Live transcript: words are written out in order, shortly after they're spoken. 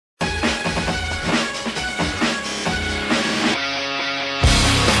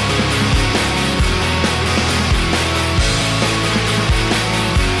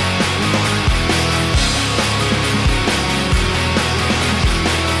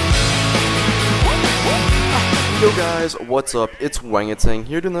Yo guys, what's up? It's Wangatang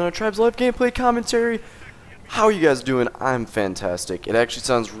here doing another Tribes Live gameplay commentary. How are you guys doing? I'm fantastic. It actually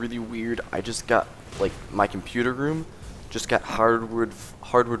sounds really weird. I just got, like, my computer room just got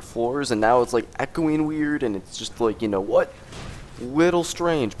hardwood floors, and now it's like echoing weird, and it's just like, you know what? Little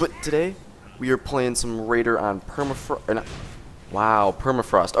strange. But today we are playing some Raider on permafrost. Wow,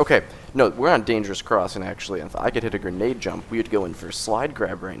 permafrost. Okay, no, we're on dangerous crossing actually. If I could hit a grenade jump, we would go in for slide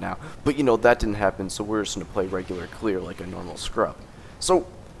grab right now. But you know that didn't happen, so we're just gonna play regular clear like a normal scrub. So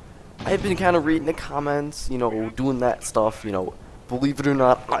I've been kind of reading the comments, you know, doing that stuff. You know, believe it or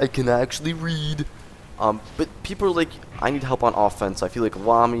not, I can actually read. But people are like, I need help on offense. I feel like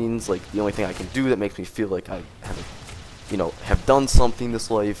lambing's like the only thing I can do that makes me feel like I have, you know, have done something this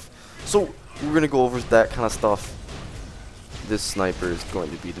life. So we're gonna go over that kind of stuff. This sniper is going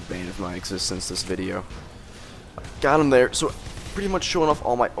to be the bane of my existence this video. Got him there. So pretty much showing off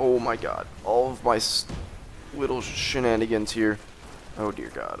all my, oh my god, all of my little shenanigans here. Oh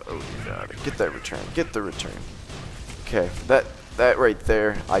dear god, oh dear god. Get that return, get the return. Okay, that right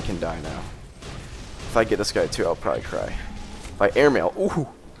there, I can die now. If I get this guy too, I'll probably cry. By airmail, ooh,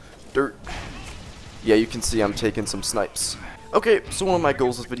 dirt. Yeah, you can see I'm taking some snipes. Okay, so one of my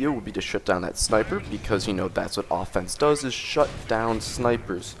goals this video would be to shut down that sniper, because, you know, that's what offense does, is shut down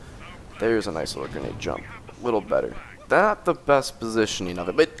snipers. There's a nice little grenade jump. A little better. Not the best positioning of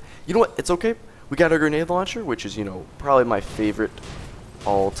it, but you know what? It's okay. We got our grenade launcher, which is, you know, probably my favorite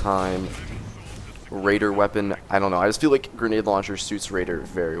all-time Raider weapon. I don't know. I just feel like grenade launcher suits Raider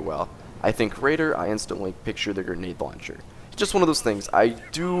very well. I think Raider, I instantly picture the grenade launcher. It's just one of those things. I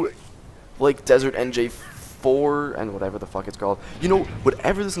do like Desert NJ4 and whatever the fuck it's called. You know,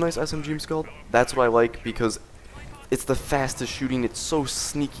 whatever this nice SMG is called, that's what I like because it's the fastest shooting. It's so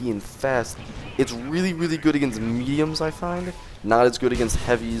sneaky and fast. It's really, really good against mediums, I find. Not as good against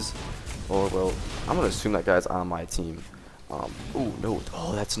heavies. Or, well, I'm going to assume that guy's on my team. Oh, no.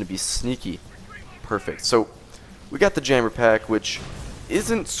 Oh, that's going to be sneaky. Perfect. So, we got the jammer pack, which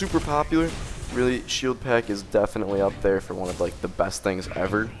isn't super popular. Really, shield pack is definitely up there for one of, like, the best things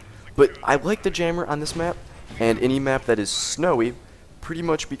ever. But I like the jammer on this map, and any map that is snowy, pretty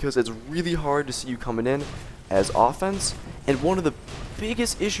much because it's really hard to see you coming in as offense. And one of the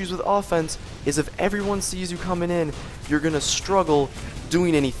biggest issues with offense is if everyone sees you coming in, you're going to struggle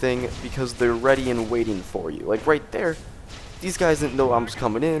doing anything because they're ready and waiting for you. Like right there, these guys didn't know I'm just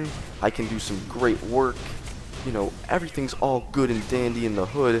coming in. I can do some great work. You know, everything's all good and dandy in the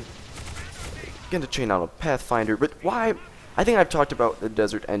hood. Gonna chain out a Pathfinder, but why? I think I've talked about the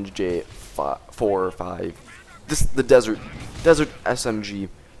Desert NJ 4 or 5, the Desert SMG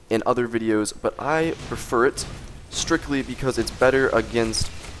in other videos, but I prefer it strictly because it's better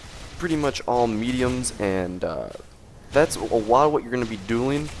against pretty much all mediums, and that's a lot of what you're going to be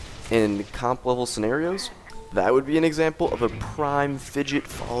doing in comp level scenarios. That would be an example of a prime fidget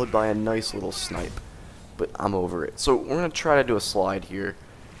followed by a nice little snipe, but I'm over it. So we're going to try to do a slide here.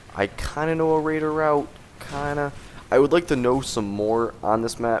 I kind of know a Raider route, kind of. I would like to know some more on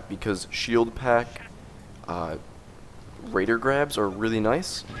this map because shield pack Raider grabs are really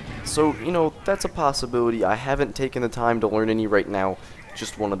nice. So, you know, that's a possibility. I haven't taken the time to learn any right now.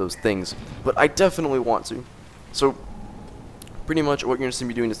 Just one of those things. But I definitely want to. So, pretty much what you're going to see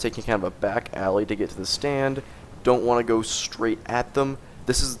me doing is taking kind of a back alley to get to the stand. Don't want to go straight at them.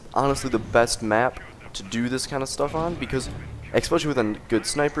 This is honestly the best map to do this kind of stuff on because, especially with a good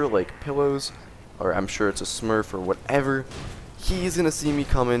sniper like Pillows, or I'm sure it's a Smurf or whatever, he's gonna see me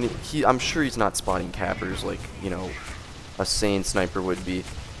coming. I'm sure he's not spotting cappers like, you know, a sane sniper would be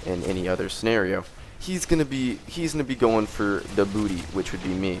in any other scenario. He's gonna be going for the booty, which would be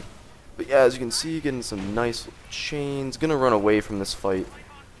me. But yeah, as you can see, getting some nice chains. Gonna run away from this fight.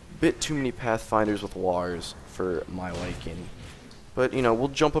 Bit too many Pathfinders with Lars for my liking. But you know, we'll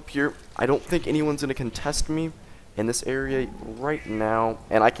jump up here. I don't think anyone's gonna contest me in this area right now,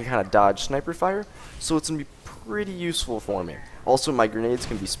 and I can kind of dodge sniper fire, so it's gonna be pretty useful for me. Also, my grenades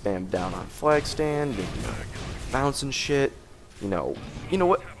can be spammed down on flag stand, and, you know, bouncing shit. You know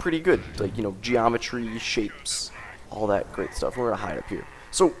what? Pretty good. Like, you know, geometry, shapes, all that great stuff. We're gonna hide up here.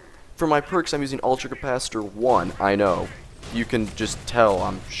 So, for my perks, I'm using Ultra Capacitor 1. I know. You can just tell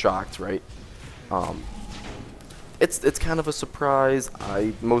I'm shocked, right? It's kind of a surprise.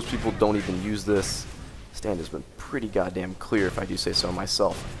 Most people don't even use this. Stand has been pretty goddamn clear, if I do say so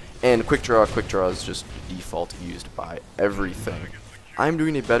myself. And quick draw is just default used by everything. I'm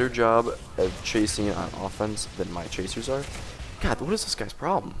doing a better job of chasing on offense than my chasers are. God, what is this guy's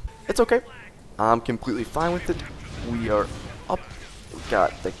problem? It's okay. I'm completely fine with it. We are up. We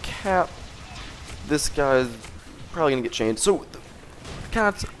got the cap. This guy's probably gonna get chained. So,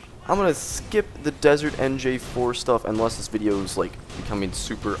 kind of I'm gonna skip the Desert NJ4 stuff unless this video is like becoming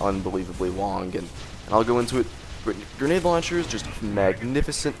super unbelievably long, and I'll go into it. But grenade launcher is just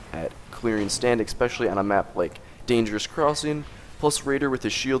magnificent at clearing stand, especially on a map like Dangerous Crossing. Plus Raider with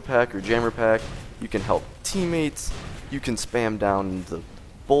his shield pack or jammer pack, you can help teammates. You can spam down the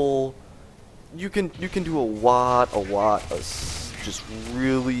bowl. You can do a lot of just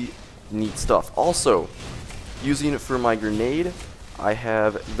really neat stuff. Also, using it for my grenade, I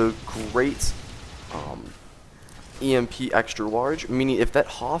have the great EMP extra large, meaning if that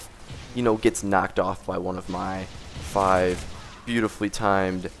Hoff, you know, gets knocked off by one of my 5 beautifully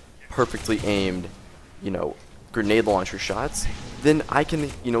timed, perfectly aimed, you know, grenade launcher shots, then I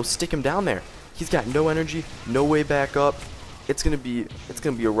can, you know, stick him down there. He's got no energy, no way back up. It's gonna be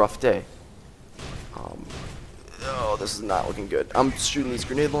a rough day. Oh, this is not looking good. I'm shooting these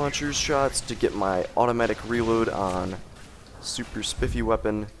grenade launchers shots to get my automatic reload on super spiffy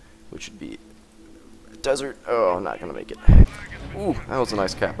weapon, which would be Desert. Oh, I'm not gonna make it. Ooh, that was a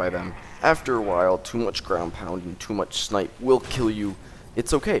nice cap by them. After a while, too much ground pound and too much snipe will kill you.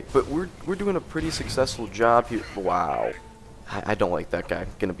 It's okay, but we're doing a pretty successful job here. Wow, I don't like that guy.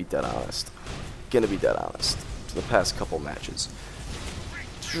 Gonna be dead honest. Gonna be dead honest. For the past couple matches.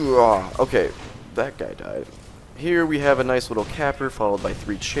 Okay, that guy died. Here we have a nice little capper followed by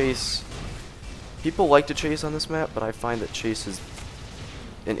 3 chase. People like to chase on this map, but I find that chase is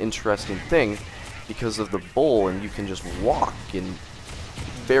an interesting thing because of the bowl, and you can just walk, and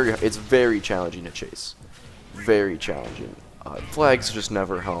it's very challenging to chase. Very challenging. Flags just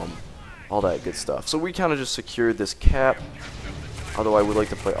never home. All that good stuff. So we kind of just secured this cap. Although I would like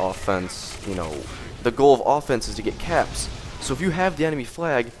to play offense, you know, the goal of offense is to get caps. So if you have the enemy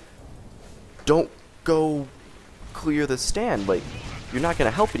flag, don't go clear the stand. Like, you're not going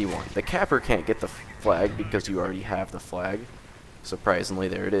to help anyone. The capper can't get the flag because you already have the flag. Surprisingly,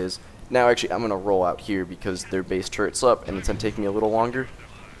 there it is. Now, actually, I'm going to roll out here because their base turret's up, and it's going to take me a little longer.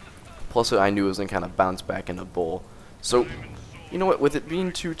 Plus, I knew it was going to kind of bounce back into bowl. So, you know what? With it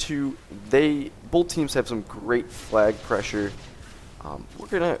being 2-2, both teams have some great flag pressure.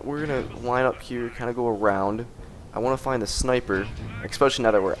 We're gonna line up here, kind of go around. I want to find the sniper, especially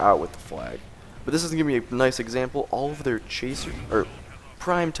now that we're out with the flag. But this is gonna be a nice example. All of their chasers, or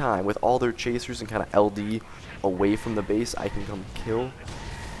prime time with all their chasers and kind of LD away from the base, I can come kill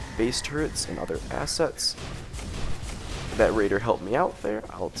base turrets and other assets. That Raider helped me out there.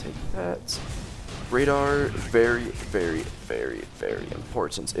 I'll take that. Radar, very, very, very, very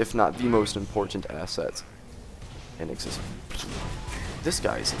important, if not the most important asset in existence. This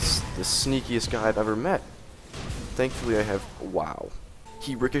guy is the sneakiest guy I've ever met. Thankfully I have, wow.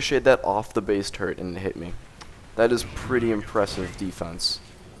 He ricocheted that off the base turret and it hit me. That is pretty impressive defense.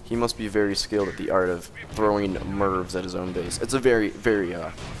 He must be very skilled at the art of throwing MIRVs at his own base. It's a very, very,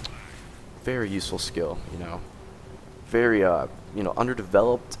 very useful skill, you know. Very, you know,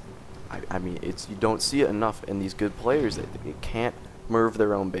 underdeveloped. I mean, you don't see it enough in these good players that can't MIRV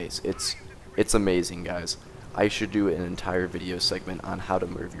their own base. It's amazing, guys. I should do an entire video segment on how to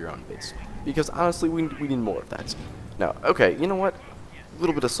MIRV your own base. Because honestly, we need more of that. Now, okay, you know what? A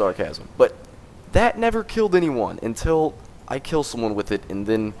little bit of sarcasm. But that never killed anyone until I kill someone with it, and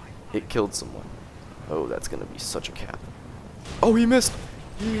then it killed someone. Oh, that's going to be such a cap. Oh, he missed!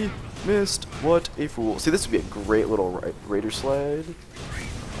 He missed. What a fool. See, this would be a great little Raider slide.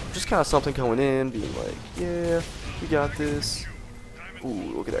 Just kind of something coming in, being like, yeah, we got this. Ooh,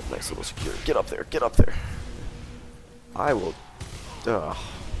 look at that nice little secure. Get up there, get up there. I will,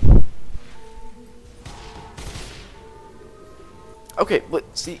 Okay,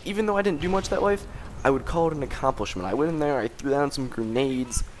 but see, even though I didn't do much that life, I would call it an accomplishment. I went in there, I threw down some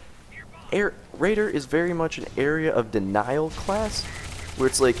grenades. Raider is very much an area of denial class, where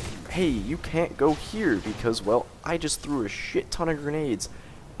it's like, hey, you can't go here because, well, I just threw a shit ton of grenades.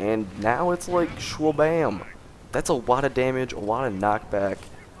 And now it's like, shwabam. That's a lot of damage, a lot of knockback,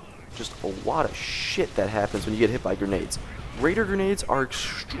 just a lot of shit that happens when you get hit by grenades. Raider grenades are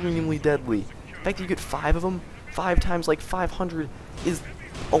extremely deadly. The fact that you get 5 of them, 5 times like 500, is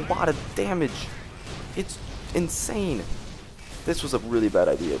a lot of damage. It's insane. This was a really bad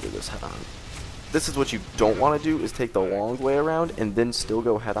idea to do this head on. This is what you don't want to do, is take the long way around and then still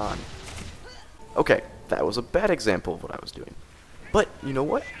go head on. Okay, that was a bad example of what I was doing. But, you know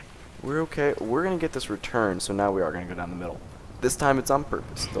what? We're okay. We're going to get this return, so now we are going to go down the middle. This time it's on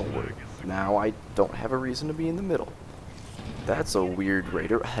purpose, don't worry. Now I don't have a reason to be in the middle. That's a weird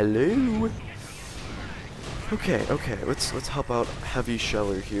Raider. Hello? Okay, let's help out Heavy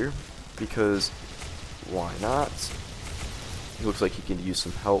Sheller here, because why not? He looks like he can use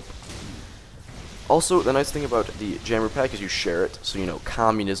some help. Also, the nice thing about the jammer pack is you share it, so you know,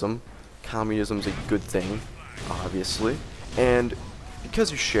 communism. Communism's a good thing, obviously. And because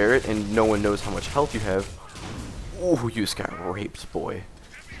you share it and no one knows how much health you have, ooh, you just got raped, boy.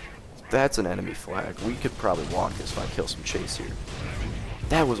 That's an enemy flag. We could probably walk this if I kill some chase here.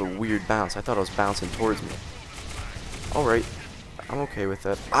 That was a weird bounce. I thought it was bouncing towards me. Alright, I'm okay with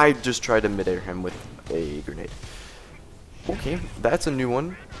that. I just tried to mid-air him with a grenade. Okay, that's a new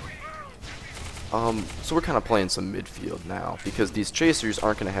one. So we're kind of playing some midfield now because these chasers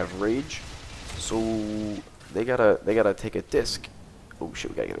aren't gonna have rage, so they gotta take a disc. Oh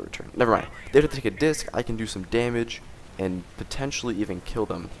shit, we gotta get a return. Never mind. They have to take a disc. I can do some damage and potentially even kill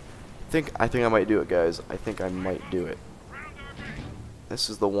them. I think I might do it, guys. I think I might do it. This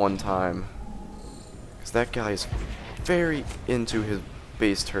is the one time, because that guy is very into his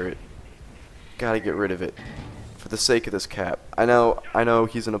base turret. Gotta get rid of it. For the sake of this cap. I know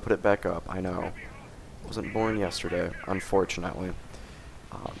he's gonna put it back up. I know. Wasn't born yesterday, unfortunately.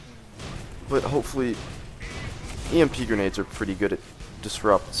 But hopefully, EMP grenades are pretty good at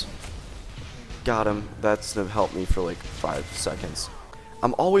disrupts. Got him. That's gonna help me for like 5 seconds.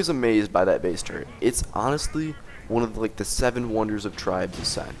 I'm always amazed by that base turret. It's honestly one of the 7 wonders of Tribes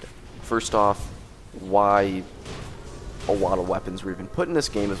Ascend. First off, why a lot of weapons were even put in this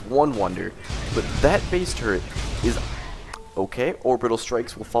game is one wonder, but that base turret is okay. Orbital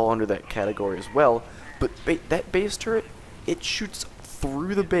strikes will fall under that category as well, but that base turret, it shoots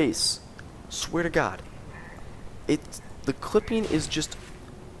through the base. Swear to God, the clipping is just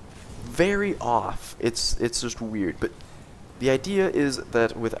very off. It's just weird, but the idea is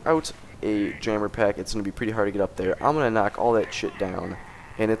that without a jammer pack, it's going to be pretty hard to get up there. I'm going to knock all that shit down,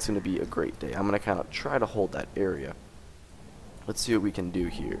 and it's going to be a great day. I'm going to kind of try to hold that area. Let's see what we can do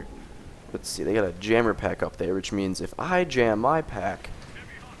here. Let's see, they got a jammer pack up there, which means if I jam my pack,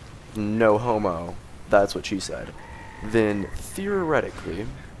 no homo, that's what she said, then theoretically,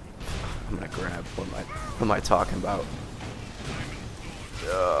 I'm going to grab, what am I talking about?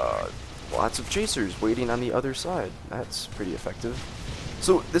 Lots of chasers waiting on the other side. That's pretty effective.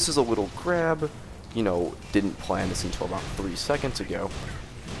 So this is a little grab. You know, didn't plan this until about 3 seconds ago.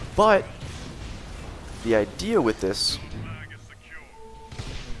 But the idea with this,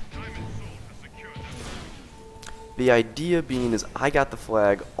 the idea being is I got the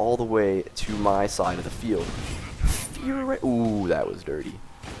flag all the way to my side of the field. Ooh, that was dirty.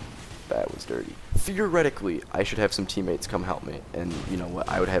 That was dirty. Theoretically, I should have some teammates come help me, and you know what?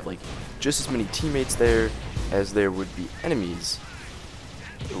 I would have like just as many teammates there as there would be enemies.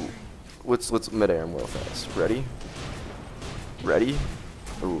 Ooh. Let's mid-air him real fast. Ready? Ready?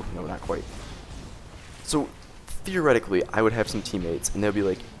 Ooh, no, not quite. So theoretically, I would have some teammates, and they'll be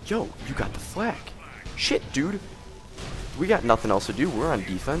like, "Yo, you got the flag. Shit, dude. We got nothing else to do. We're on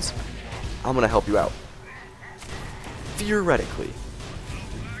defense. I'm gonna help you out." Theoretically,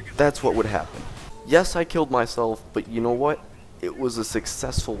 that's what would happen. Yes, I killed myself, but you know what? It was a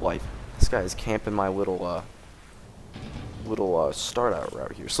successful life. This guy is camping my little start out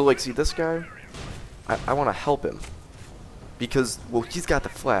route here. So like, see this guy? I want to help him because, well, he's got the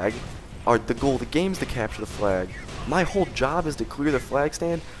flag. The goal of the game is to capture the flag. My whole job is to clear the flag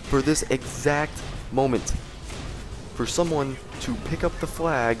stand for this exact moment. For someone to pick up the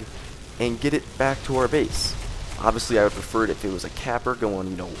flag and get it back to our base. Obviously, I would prefer it if it was a capper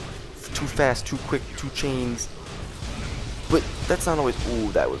going, you know, too fast, too quick, 2 chains. But that's not always.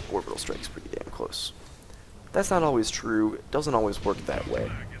 Ooh, that was orbital strikes pretty damn close. That's not always true. It doesn't always work that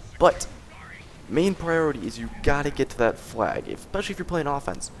way. But main priority is you gotta get to that flag, especially if you're playing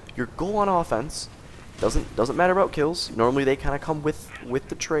offense. Your goal on offense doesn't matter about kills. Normally they kind of come with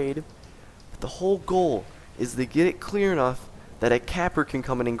the trade. But the whole goal is to get it clear enough that a capper can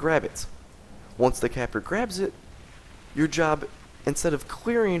come in and grab it. Once the capper grabs it, your job, instead of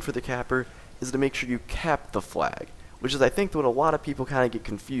clearing for the capper, is to make sure you cap the flag, which is, I think, what a lot of people kind of get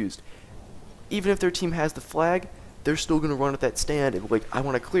confused. Even if their team has the flag, they're still going to run at that stand and like, I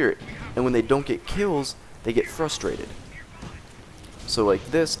want to clear it. And when they don't get kills, they get frustrated. So like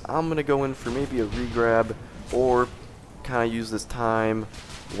this, I'm going to go in for maybe a regrab or kind of use this time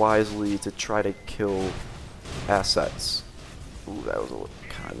wisely to try to kill assets. Ooh, that was a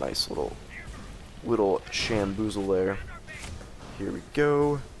kind of nice little shamboozle there. Here we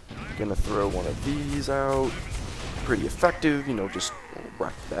go. Gonna throw one of these out. Pretty effective, you know, just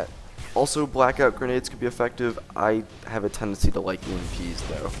wreck that. Also, blackout grenades could be effective. I have a tendency to like EMPs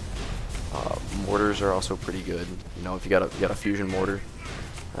though. Mortars are also pretty good. You know, if you got a fusion mortar,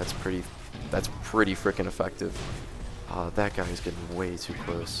 that's pretty freaking effective. That guy is getting way too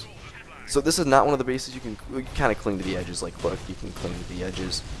close. So this is not one of the bases you can kind of cling to the edges. Like, look, you can cling to the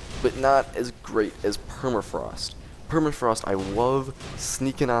edges, but not as great as Permafrost. Permafrost, I love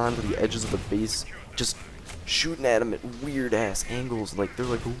sneaking onto the edges of the base, just shooting at them at weird-ass angles. Like, they're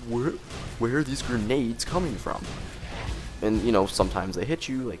like, where are these grenades coming from? And, you know, sometimes they hit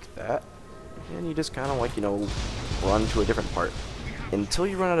you like that, and you just kind of, like, you know, run to a different part. Until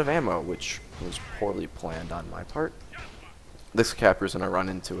you run out of ammo, which was poorly planned on my part. This capper's gonna run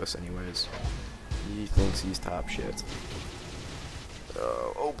into us anyways. He thinks he's top shit.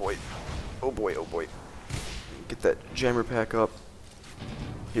 Oh boy. Oh boy, oh boy. Get that jammer pack up.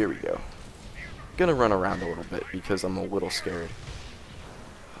 Here we go. Gonna run around a little bit because I'm a little scared.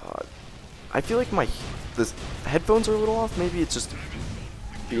 I feel like the headphones are a little off. Maybe it's just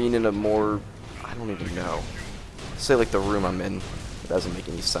being in a more, I don't even know. Say like the room I'm in, it doesn't make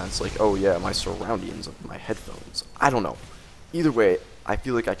any sense. Like, oh yeah, my surroundings of my headphones. I don't know. Either way, I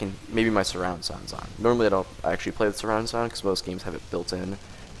feel like maybe my surround sound's on. Normally I don't actually play the surround sound because most games have it built in,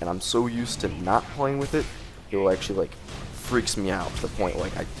 and I'm so used to not playing with it, it will actually like freaks me out to the point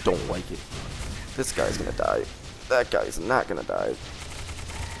like I don't like it. This guy's gonna die. That guy's not gonna die.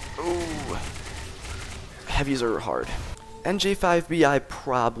 Ooh. Heavies are hard. NJ5B, I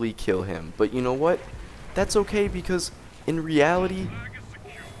probably kill him, but you know what? That's okay because in reality,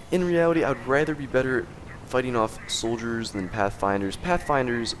 I'd rather be better at fighting off soldiers than Pathfinders.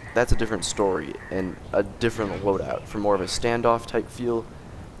 Pathfinders, that's a different story and a different loadout for more of a standoff type feel.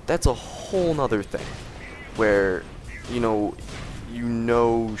 That's a whole nother thing where, you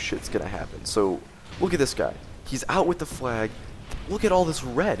know shit's gonna happen. So look at this guy. He's out with the flag. Look at all this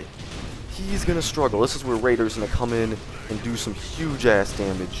red. He's gonna struggle. This is where Raiders gonna come in and do some huge ass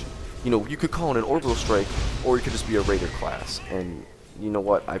damage. You know, you could call it an orbital strike, or you could just be a Raider class. And you know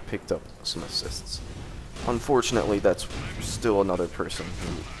what? I picked up some assists. Unfortunately, that's still another person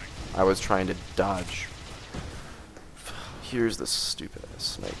who I was trying to dodge. Here's the stupid ass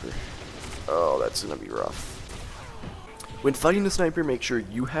sniper. Oh, that's gonna be rough. When fighting the sniper, make sure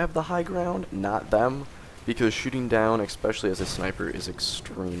you have the high ground, not them, because shooting down, especially as a sniper, is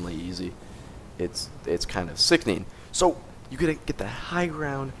extremely easy. It's kind of sickening. So you gotta get the high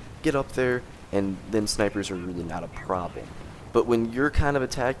ground, get up there, and then snipers are really not a problem. But when you're kind of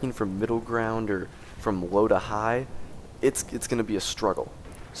attacking from middle ground or from low to high, it's gonna be a struggle.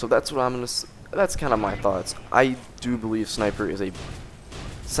 So that's what that's kind of my thoughts. I do believe sniper is a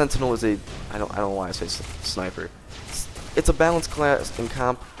sentinel is a I don't know why I say sniper. It's a balanced class in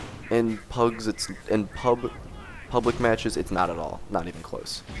comp. In pugs, public matches, it's not at all, not even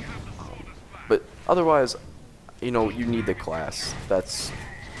close. But otherwise, you know, you need the class. That's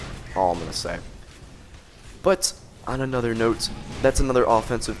all I'm gonna say. But on another note, that's another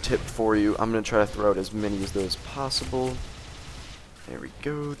offensive tip for you. I'm gonna try to throw out as many of those possible. There we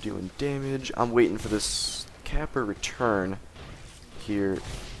go, doing damage. I'm waiting for this capper return here.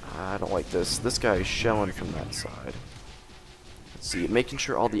 I don't like this. This guy is shelling from that side. See, making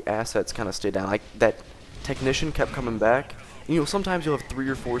sure all the assets kind of stay down. Like that technician kept coming back. You know, sometimes you'll have 3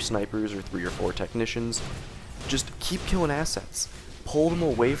 or 4 snipers or 3 or 4 technicians. Just keep killing assets. Pull them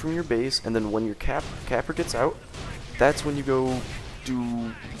away from your base, and then when your capper gets out, that's when you go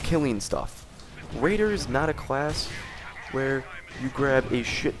do killing stuff. Raider is not a class where you grab a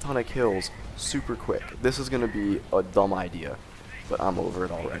shit ton of kills super quick. This is gonna be a dumb idea, but I'm over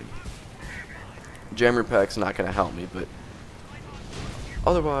it already. Jammer pack's not gonna help me, but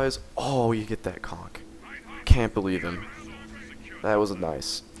otherwise, oh, you get that conk. Can't believe him. That was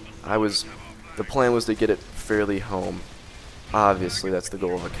nice. The plan was to get it fairly home. Obviously, that's the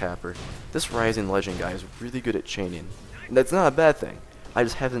goal of a capper. This Rising Legend guy is really good at chaining. And that's not a bad thing. I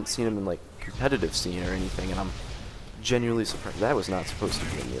just haven't seen him in, like, competitive scene or anything, and I'm genuinely surprised. That was not supposed to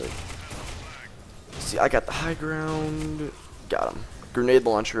be a melee. See, I got the high ground. Got him. Grenade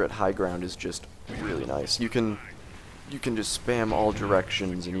launcher at high ground is just really nice. You can just spam all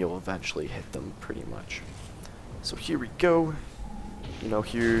directions and you'll eventually hit them pretty much. So here we go. You know,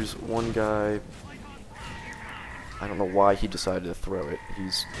 here's one guy. I don't know why he decided to throw it.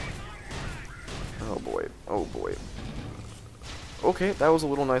 Oh boy, oh boy. Okay, that was a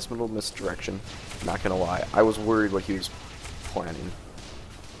little nice little misdirection. Not gonna lie, I was worried what he was planning.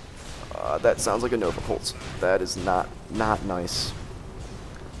 That sounds like a Nova Colt. That is not nice.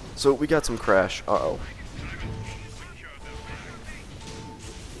 So we got some crash. Uh-oh.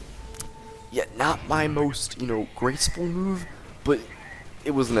 Yeah, not my most, graceful move, but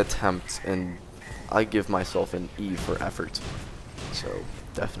it was an attempt, and I give myself an E for effort. So,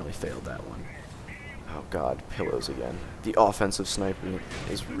 definitely failed that one. Oh god, pillows again. The offensive sniper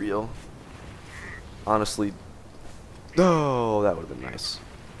is real. Honestly, oh, that would have been nice.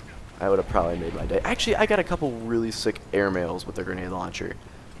 I would have probably made my day. Actually, I got a couple really sick airmails with the grenade launcher.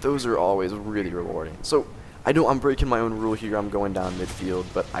 Those are always really rewarding. So, I know I'm breaking my own rule here. I'm going down midfield,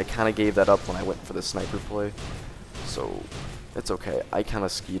 but I kind of gave that up when I went for the sniper play. So, it's okay. I kind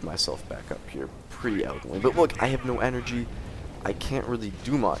of skied myself back up here pretty elegantly. But look, I have no energy. I can't really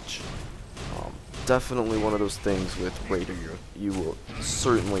do much. Definitely one of those things with Raider you will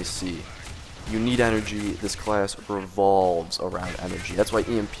certainly see. You need energy. This class revolves around energy. That's why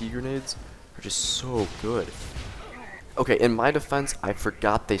EMP grenades are just so good. Okay, in my defense, I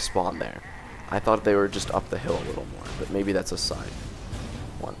forgot they spawned there. I thought they were just up the hill a little more, but maybe that's a side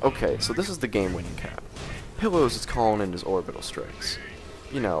one. Okay, so this is the game-winning cap. Pillows is calling in his orbital strikes.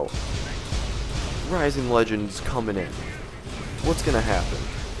 You know, Rising Legends coming in. What's gonna happen?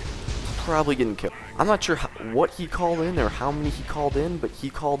 Probably getting killed. I'm not sure what he called in or how many he called in, but he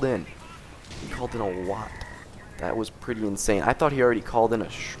called in. He called in a lot. That was pretty insane. I thought he already called in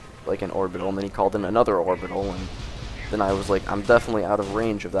like an orbital, and then he called in another orbital, and then I was like, I'm definitely out of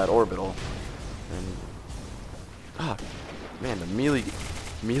range of that orbital. And man, the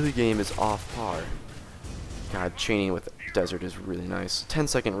melee game is off par. God, chaining with desert is really nice.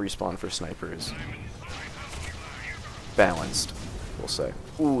 10-second respawn for snipers. Balanced, we'll say.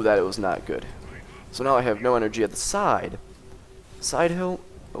 Ooh, that was not good. So now I have no energy at the side. Side hill,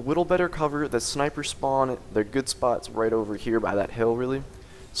 a little better cover. The sniper spawn, they're good spots right over here by that hill, really.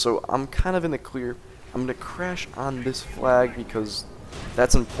 So I'm kind of in the clear. I'm going to crash on this flag because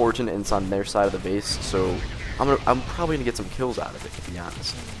that's important and it's on their side of the base. So I'm probably going to get some kills out of it, to be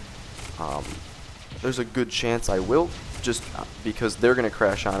honest. There's a good chance I will, just because they're going to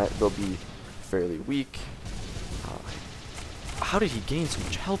crash on it. They'll be fairly weak. How did he gain so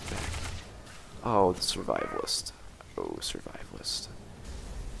much health back? Oh, the survivalist. Oh, survivalist.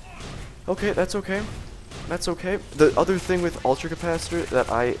 Okay, that's okay. That's okay. The other thing with Ultra Capacitor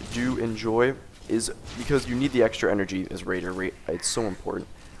that I do enjoy is because you need the extra energy as Raider. It's so important.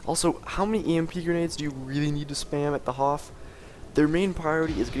 Also, how many EMP grenades do you really need to spam at the Hoff? Their main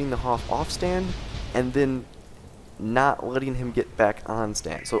priority is getting the Hoff off stand and then not letting him get back on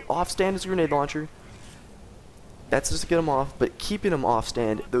stand. So off stand is a grenade launcher. That's just to get him off, but keeping him off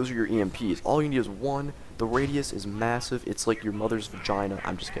stand, those are your EMPs. All you need is one. The radius is massive. It's like your mother's vagina.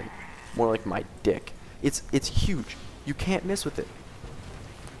 I'm just kidding. More like my dick. It's huge. You can't miss with it.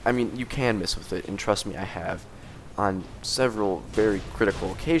 I mean, you can miss with it, and trust me, I have on several very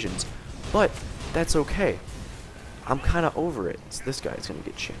critical occasions. But that's okay. I'm kind of over it. So this guy's going to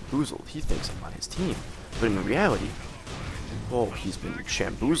get shamboozled. He thinks I'm on his team. But in reality, oh, he's been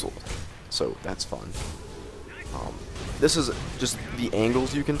shamboozled. So that's fun. This is just the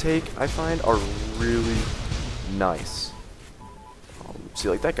angles you can take, I find, are really nice. See,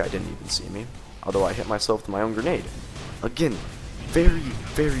 like, that guy didn't even see me. Although I hit myself with my own grenade. Again, very,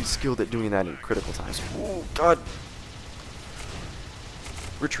 very skilled at doing that in critical times. Oh, God.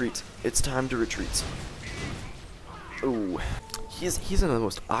 Retreat. It's time to retreat. Ooh. He's in the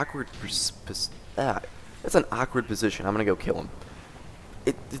most awkward that's an awkward position. I'm gonna go kill him.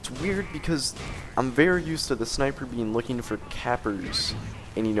 It's weird because I'm very used to the sniper being looking for cappers,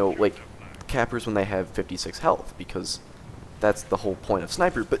 and you know, like, cappers when they have 56 health, because that's the whole point of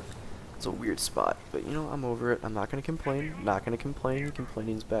sniper, but it's a weird spot. But, you know, I'm over it. I'm not going to complain. Not going to complain.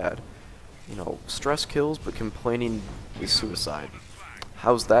 Complaining's bad. You know, stress kills, but complaining is suicide.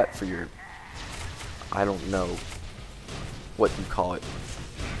 How's that for your, I don't know what you call it,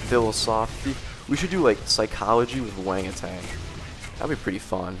 philosophy? We should do, like, psychology with Wangatang. That'd be pretty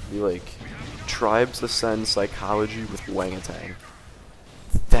fun. Be like, Tribes Ascend Psychology with Wangatang.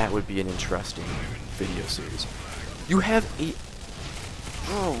 That would be an interesting video series. You have a...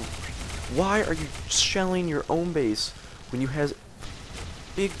 Bro, why are you shelling your own base when you have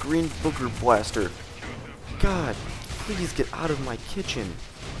big green booger blaster? God, please get out of my kitchen.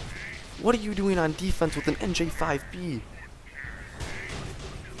 What are you doing on defense with an NJ5B?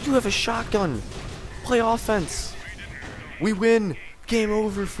 You have a shotgun. Play offense. We win. Game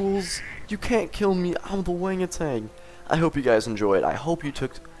over, fools. You can't kill me. I'm the Wangatang. I hope you guys enjoyed. I hope you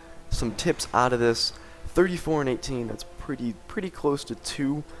took some tips out of this. 34 and 18. That's pretty close to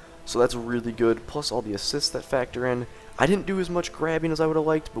 2. So that's really good. Plus all the assists that factor in. I didn't do as much grabbing as I would have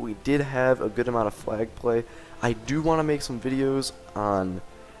liked, but we did have a good amount of flag play. I do want to make some videos on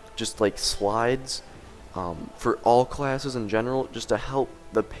just like slides for all classes in general, just to help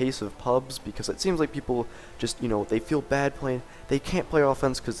the pace of pubs, because it seems like people just, you know, they feel bad playing. They can't play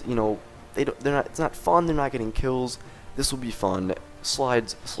offense because, you know, they're not. It's not fun. They're not getting kills. This will be fun.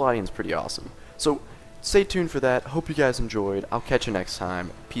 Sliding is pretty awesome. So stay tuned for that. Hope you guys enjoyed. I'll catch you next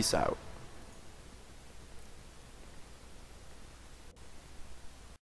time. Peace out.